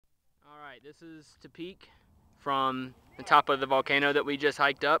Alright, this is Tepic from the top of the volcano that we just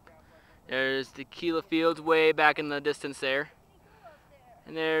hiked up. There's the Tequila fields way back in the distance there.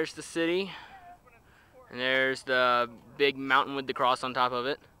 And there's the city. And there's the big mountain with the cross on top of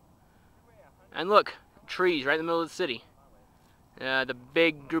it. And look, trees right in the middle of the city. The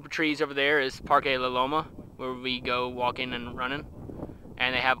big group of trees over there is Parque La Loma, where we go walking and running.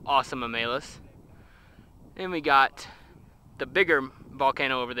 And they have awesome amelas. Then we got the bigger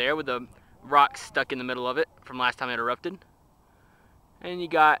volcano over there with the rocks stuck in the middle of it from last time it erupted. And you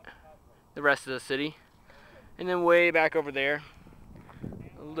got the rest of the city. And then way back over there,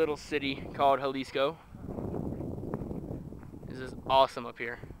 a little city called Jalisco. This is awesome up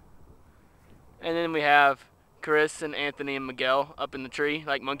here. And then we have Chris and Anthony and Miguel up in the tree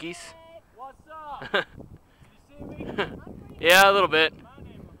like monkeys. What's up? You see me? Yeah, a little bit.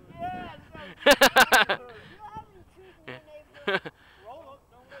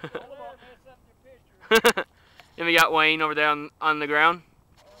 Then we got Wayne over there on the ground.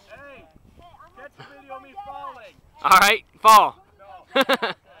 Hey, catch a video of me falling. Alright, fall. No. I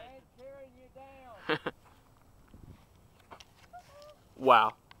ain't carrying you down.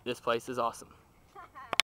 Wow, this place is awesome.